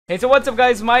Hey, so what's up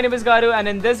guys, my name is Gattu, and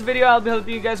in this video I'll be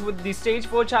helping you guys with the stage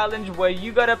 4 challenge where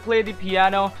you gotta play the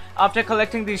piano after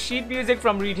collecting the sheet music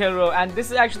from Retail Row. And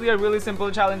this is actually a really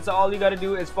simple challenge, so all you gotta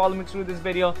do is follow me through this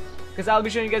video because I'll be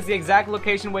showing you guys the exact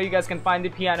location where you guys can find the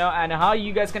piano and how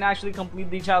you guys can actually complete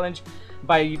the challenge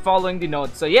by following the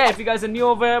notes. So yeah, if you guys are new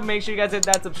over here, make sure you guys hit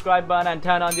that subscribe button and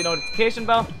turn on the notification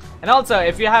bell. And also,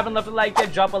 if you haven't left a like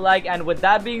yet, drop a like. And with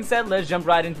that being said, let's jump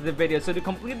right into the video. So to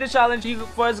complete the challenge, you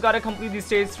first gotta complete the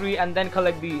stage 3 and then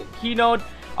collect the keynote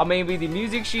or maybe the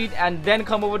music sheet and then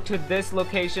come over to this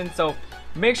location. So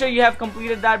make sure you have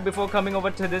completed that before coming over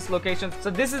to this location.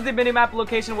 So this is the minimap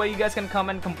location where you guys can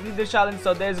come and complete the challenge.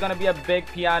 So there's gonna be a big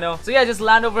piano. So yeah, just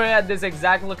land over here at this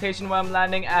exact location where I'm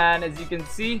landing. And as you can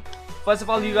see, first of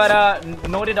all, you gotta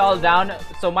note it all down.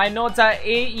 So my notes are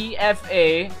A, E, F,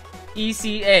 A, E,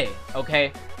 C, A.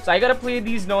 Okay, so I gotta play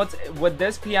these notes with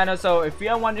this piano. So if you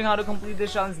are wondering how to complete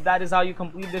this challenge, that is how you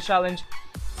complete this challenge.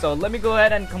 So let me go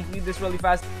ahead and complete this really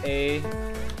fast. A,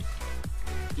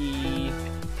 E,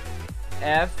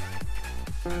 F,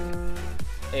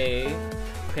 A.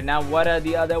 Okay, now what are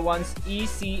the other ones? E,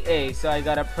 C, A. So I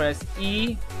gotta press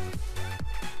E,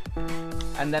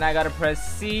 and then I gotta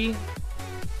press C,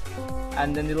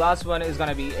 and then the last one is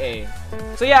gonna be A.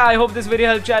 So yeah, I hope this video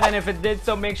helped you out, and if it did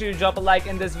so, make sure you drop a like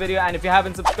in this video. And if you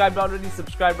haven't subscribed already,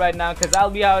 subscribe right now, because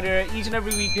I'll be out here each and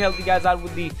every week to help you guys out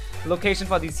with the location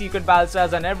for the secret battle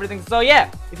stars and everything. So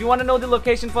yeah, if you want to know the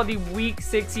location for the week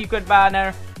 6 secret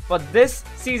banner for this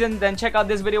season, then check out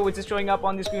this video which is showing up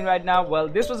on the screen right now. Well,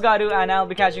 this was Gattu, and I'll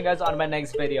be catching you guys on my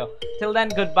next video. Till then,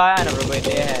 goodbye and have a great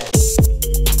day ahead.